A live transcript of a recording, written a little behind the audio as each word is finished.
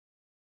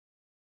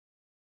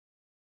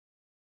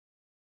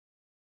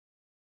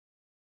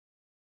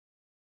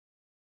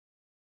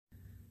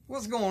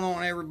What's going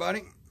on,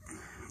 everybody?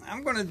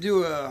 I'm going to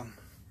do a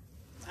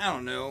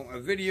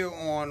video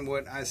on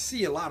what I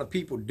see a lot of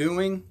people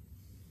doing.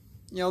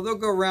 You know, they'll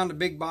go around the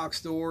big box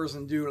stores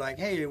and do like,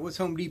 hey, what's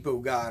Home Depot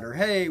got? Or,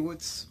 hey,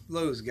 what's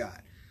Lowe's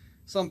got?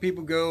 Some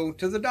people go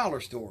to the dollar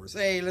stores.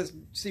 Hey, let's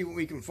see what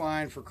we can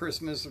find for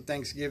Christmas or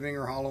Thanksgiving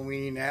or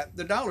Halloween at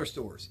the dollar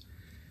stores.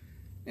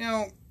 You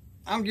know,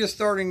 I'm just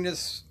starting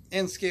this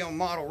N-scale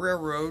model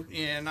railroad,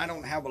 and I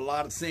don't have a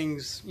lot of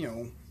things, you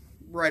know,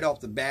 right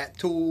off the bat.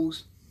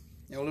 Tools,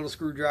 you know, little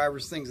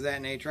screwdrivers, things of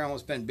that nature. I don't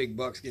want to spend big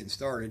bucks getting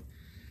started.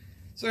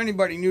 So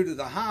anybody new to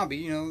the hobby,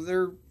 you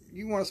know,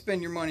 you want to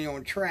spend your money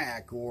on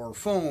track or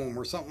foam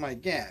or something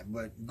like that.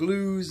 But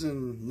glues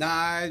and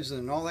knives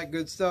and all that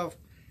good stuff,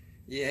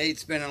 you hate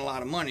spending a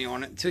lot of money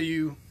on it until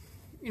you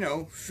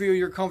know, feel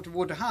you're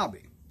comfortable with the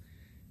hobby.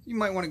 You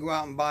might want to go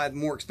out and buy the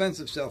more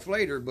expensive stuff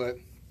later, but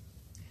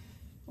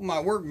on my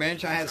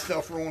workbench, I had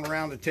stuff rolling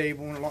around the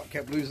table and I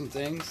kept losing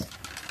things.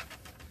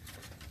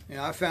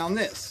 And I found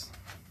this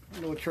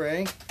little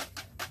tray.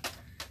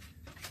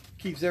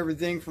 Keeps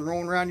everything from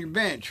rolling around your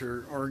bench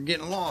or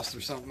getting lost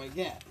or something like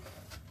that.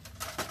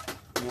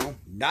 You know,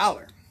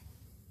 $1.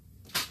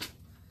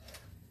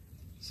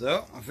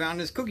 So I found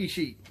this cookie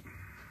sheet.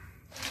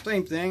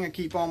 Same thing. I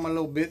keep all my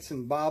little bits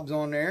and bobs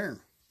on there.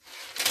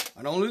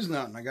 I don't lose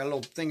nothing. I got a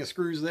little thing of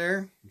screws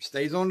there. It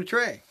stays on the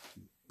tray.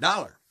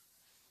 $1.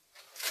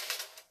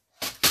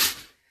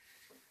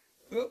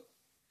 Oh,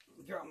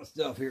 drop my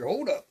stuff here.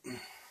 Hold up.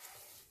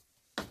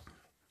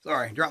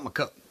 Sorry, dropped my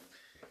cup.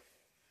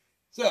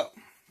 So,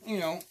 you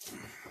know,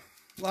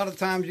 a lot of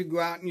times you go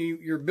out and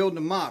you're building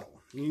a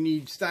model. You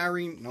need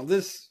styrene. Now,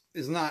 this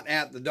is not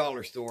at the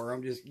dollar store.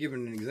 I'm just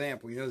giving an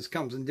example. You know, this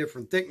comes in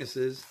different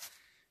thicknesses.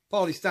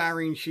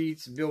 Polystyrene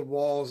sheets, build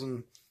walls,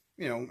 and,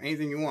 you know,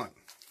 anything you want.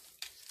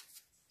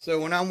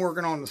 So, when I'm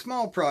working on the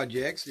small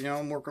projects, you know,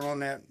 I'm working on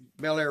that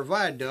Bel Air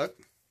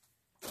viaduct,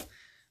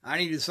 I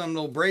needed some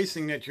little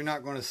bracing that you're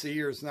not going to see,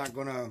 or it's not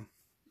going to,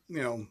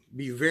 you know,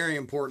 be very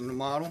important to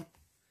model.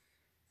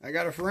 I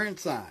got a for rent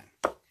sign.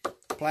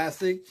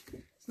 Plastic.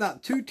 It's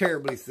not too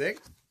terribly thick,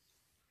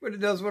 but it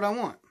does what I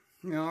want.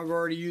 You know, I've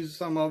already used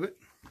some of it.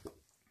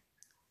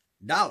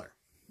 $1.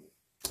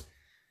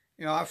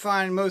 You know, I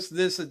find most of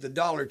this at the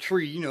Dollar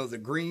Tree. You know, the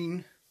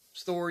green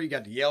store. You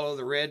got the yellow,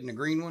 the red, and the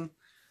green one.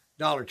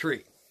 Dollar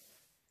Tree.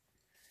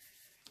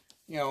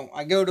 You know,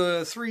 I go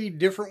to 3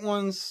 different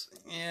ones,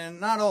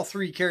 and not all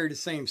 3 carry the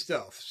same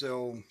stuff.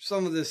 So,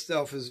 some of this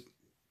stuff is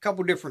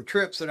couple different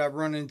trips that I've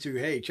run into.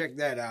 Hey, check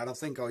that out. I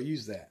think I'll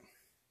use that.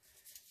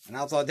 And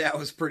I thought that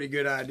was a pretty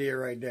good idea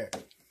right there.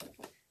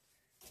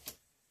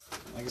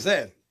 Like I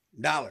said,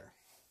 $1.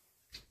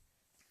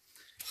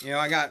 You know,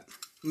 I got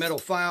metal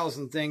files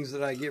and things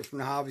that I get from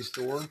the hobby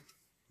store.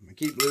 I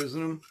keep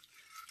losing them.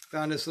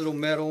 Found this little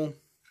metal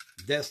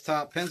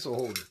desktop pencil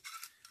holder.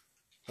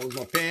 Holds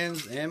my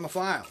pens and my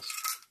files.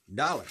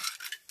 $1.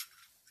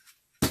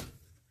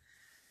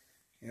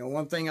 You know,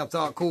 one thing I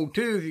thought cool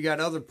too, if you got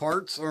other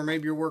parts, or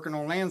maybe you're working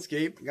on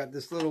landscape, you got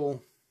this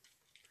little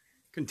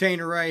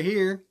container right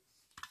here.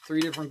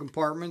 3 different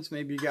compartments.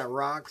 Maybe you got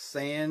rocks,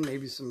 sand,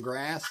 maybe some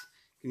grass.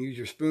 You can use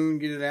your spoon,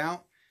 get it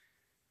out.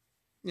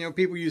 You know,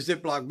 people use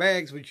Ziploc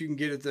bags, which you can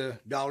get at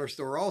the dollar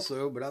store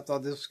also, but I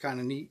thought this was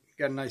kind of neat.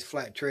 Got a nice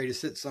flat tray to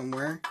sit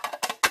somewhere.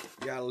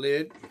 Got a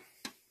lid.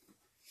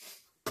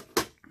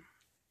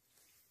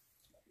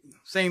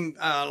 Same,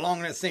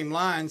 along that same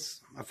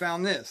lines, I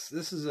found this.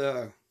 This is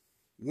a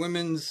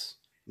women's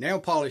nail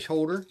polish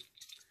holder.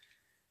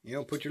 You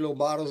know, put your little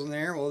bottles in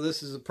there. Well,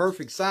 this is a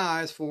perfect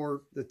size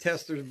for the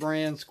Testors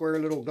brand square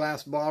little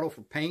glass bottle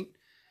for paint.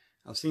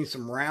 I've seen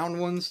some round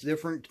ones,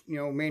 different, you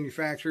know,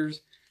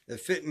 manufacturers that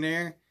fit in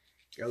there.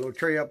 Got a little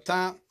tray up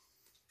top.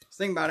 I was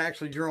thinking about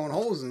actually drilling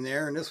holes in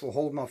there, and this will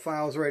hold my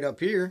files right up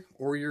here,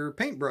 or your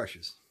paint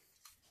brushes.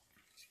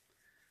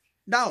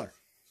 $1.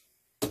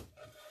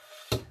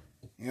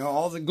 You know,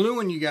 all the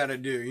gluing you got to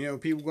do. You know,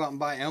 people go out and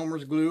buy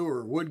Elmer's glue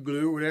or wood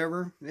glue,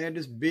 whatever. They had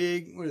this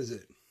big, what is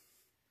it?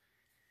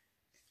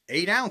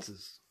 8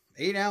 ounces.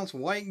 8-ounce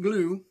white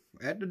glue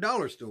at the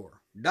dollar store.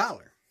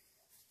 $1.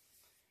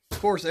 Of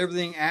course,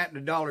 everything at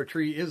the Dollar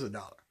Tree is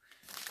 $1.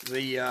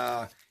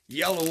 The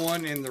yellow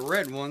one and the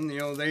red one, you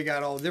know, they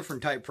got all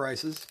different type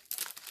prices.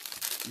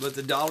 But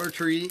the Dollar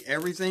Tree,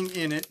 everything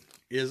in it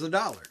is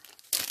 $1.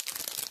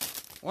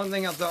 One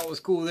thing I thought was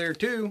cool there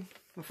too,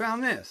 I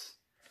found this.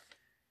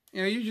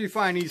 You know, you usually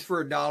find these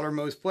for $1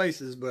 most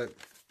places, but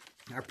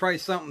I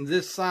priced something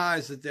this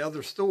size at the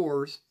other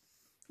stores,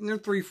 and they're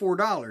 $3,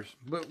 $4.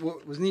 But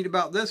what was neat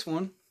about this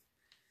one,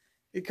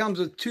 it comes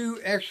with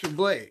 2 extra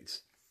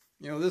blades.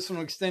 You know, this one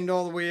will extend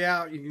all the way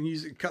out. You can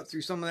use it to cut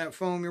through some of that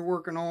foam you're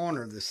working on,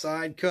 or the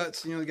side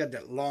cuts. You know, you got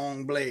that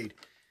long blade,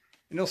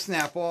 and they'll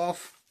snap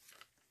off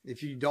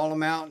if you dull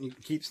them out, and you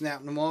can keep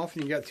snapping them off.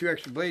 And you got 2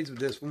 extra blades with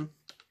this one.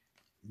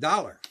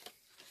 $1.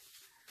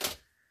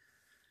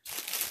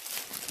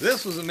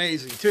 This was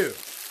amazing too.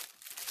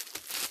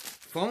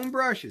 Foam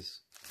brushes.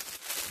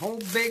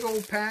 Whole big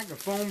old pack of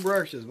foam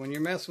brushes. When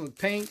you're messing with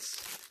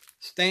paints,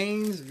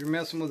 stains, if you're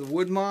messing with a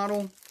wood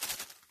model,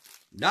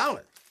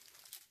 $1.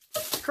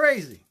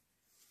 crazy.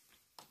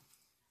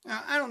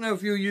 Now, I don't know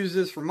if you'll use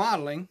this for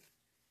modeling.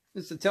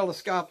 It's a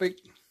telescopic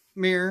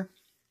mirror,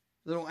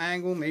 little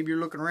angle. Maybe you're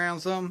looking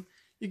around something.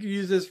 You could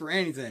use this for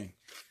anything.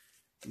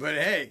 But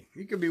hey,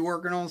 you could be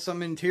working on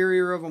some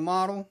interior of a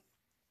model,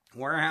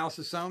 warehouse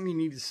or something. You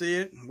need to see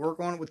it. Work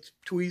on it with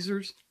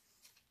tweezers.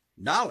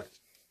 $1.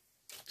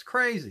 It's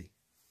crazy.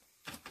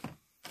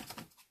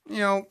 You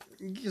know,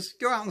 you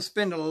just go out and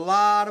spend a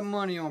lot of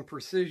money on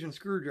precision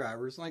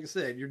screwdrivers. Like I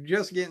said, you're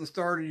just getting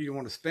started. You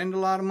want to spend a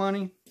lot of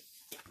money.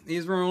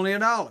 These were only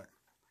 $1.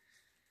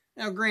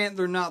 Now, granted,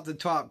 they're not the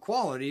top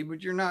quality,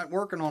 but you're not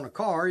working on a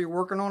car. You're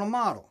working on a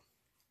model.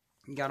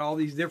 You got all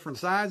these different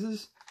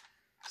sizes.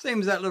 Same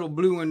as that little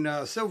blue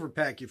and silver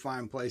pack you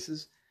find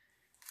places.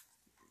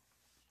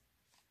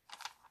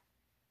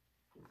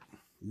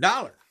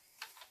 $1.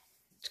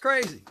 It's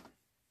crazy.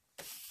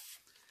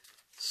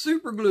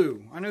 Super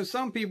glue. I know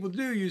some people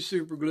do use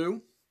super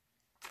glue.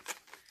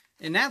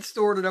 In that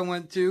store that I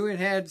went to, it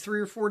had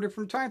 3 or 4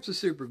 different types of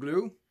super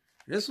glue.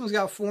 This one's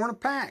got 4 in a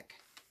pack.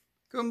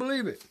 Couldn't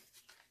believe it.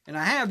 And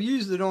I have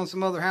used it on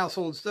some other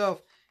household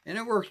stuff, and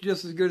it works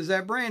just as good as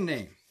that brand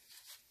name.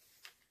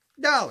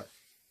 $1.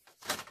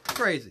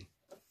 Crazy.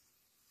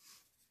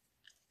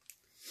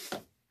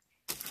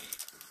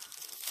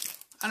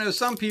 I know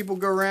some people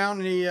go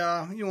around and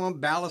they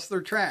ballast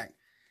their track.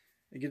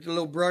 They get the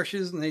little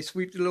brushes and they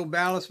sweep the little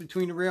ballast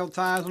between the rail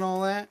ties and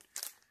all that.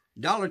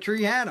 Dollar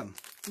Tree had them.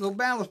 Little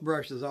ballast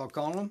brushes, I'll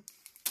call them.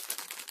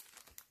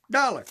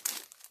 $1.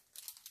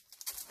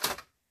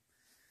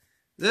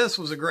 This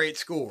was a great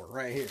score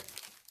right here.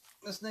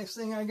 This next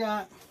thing I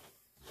got,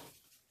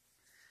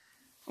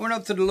 I went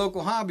up to the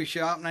local hobby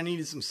shop and I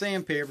needed some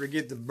sandpaper to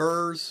get the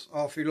burrs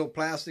off your little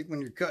plastic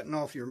when you're cutting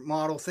off your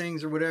model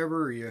things or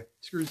whatever, or you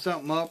screwed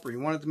something up or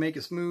you wanted to make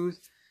it smooth.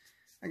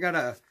 I got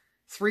a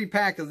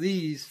 3-pack of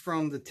these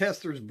from the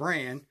Testers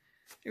brand.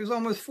 It was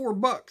almost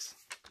 $4.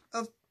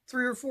 A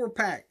 3 or 4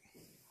 pack.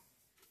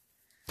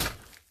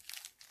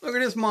 Look at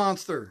this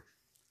monster.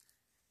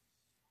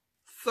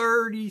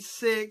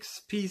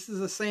 36 pieces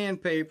of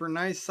sandpaper,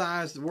 nice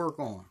size to work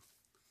on.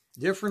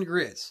 Different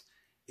grits.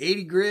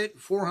 80 grit,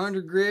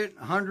 400 grit,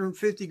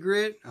 150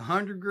 grit,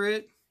 100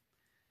 grit.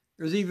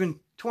 There's even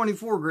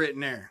 24 grit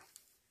in there.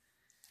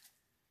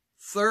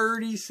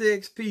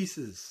 36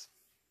 pieces.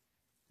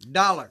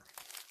 $1.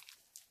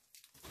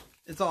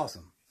 It's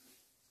awesome.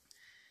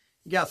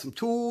 You got some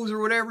tools or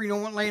whatever you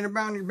don't want laying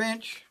around your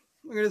bench.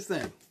 Look at this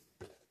thing.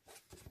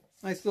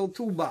 Nice little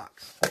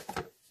toolbox.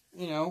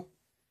 You know,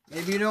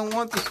 maybe you don't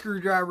want the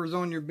screwdrivers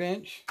on your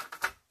bench.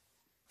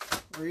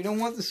 Or you don't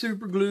want the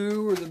super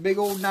glue or the big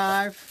old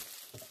knife.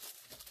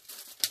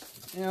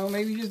 You know,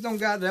 maybe you just don't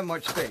got that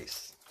much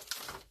space.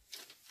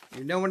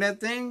 You're done with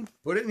that thing?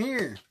 Put it in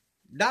here.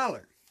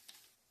 $1.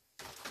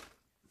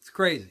 It's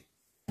crazy.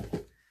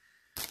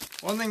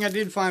 One thing I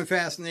did find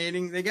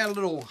fascinating, they got a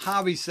little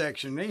hobby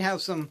section. They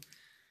have some,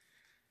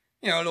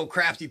 little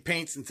crafty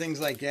paints and things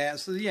like that.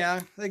 So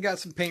yeah, they got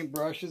some paint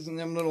brushes and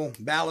them little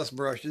ballast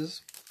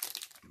brushes.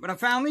 But I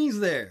found these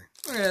there.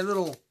 Look at that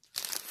little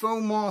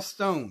foam moss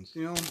stones.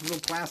 Little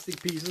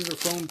plastic pieces or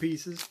foam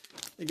pieces.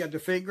 They got the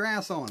fake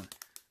grass on it.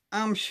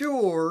 I'm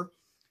sure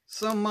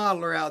some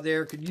modeler out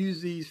there could use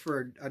these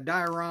for a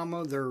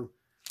diorama, their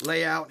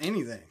layout,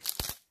 anything.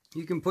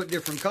 You can put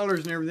different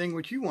colors and everything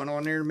what you want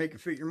on there to make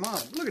it fit your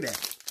model. Look at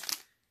that.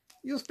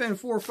 You'll spend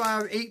 $4,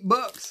 $5,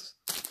 $8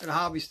 at a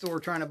hobby store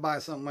trying to buy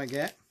something like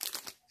that.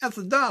 That's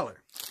 $1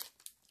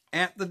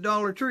 at the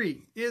Dollar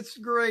Tree. It's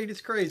great.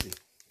 It's crazy.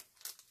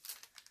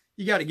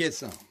 You got to get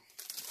some.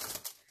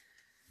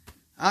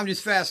 I'm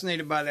just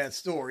fascinated by that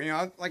store.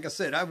 Like I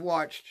said, I've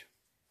watched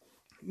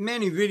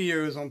many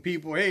videos on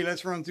people, hey,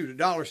 let's run through the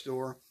dollar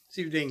store,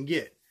 see what they can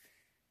get.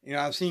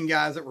 I've seen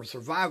guys that were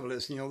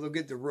survivalists, they'll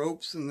get the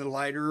ropes and the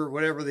lighter or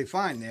whatever they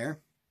find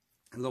there.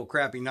 And little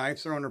crappy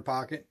knives throw in their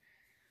pocket.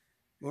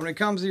 But when it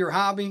comes to your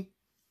hobby,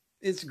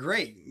 it's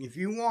great. If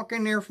you walk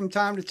in there from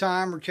time to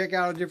time or check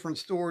out a different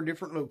store,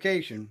 different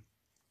location,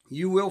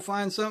 you will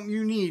find something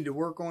you need to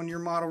work on your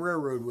model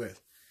railroad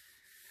with.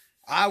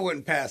 I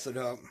wouldn't pass it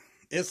up.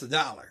 It's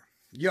 $1.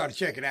 You ought to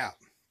check it out.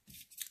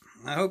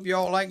 I hope you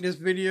all like this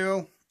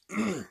video.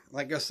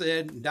 Like I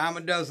said, dime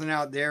a dozen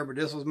out there, but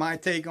this was my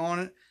take on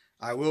it.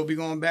 I will be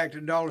going back to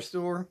the dollar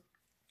store.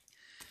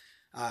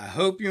 I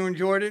hope you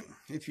enjoyed it.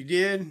 If you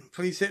did,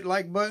 please hit the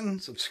like button,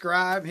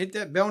 subscribe, hit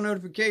that bell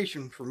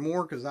notification for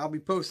more because I'll be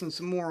posting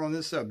some more on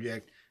this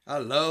subject. I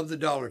love the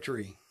Dollar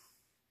Tree.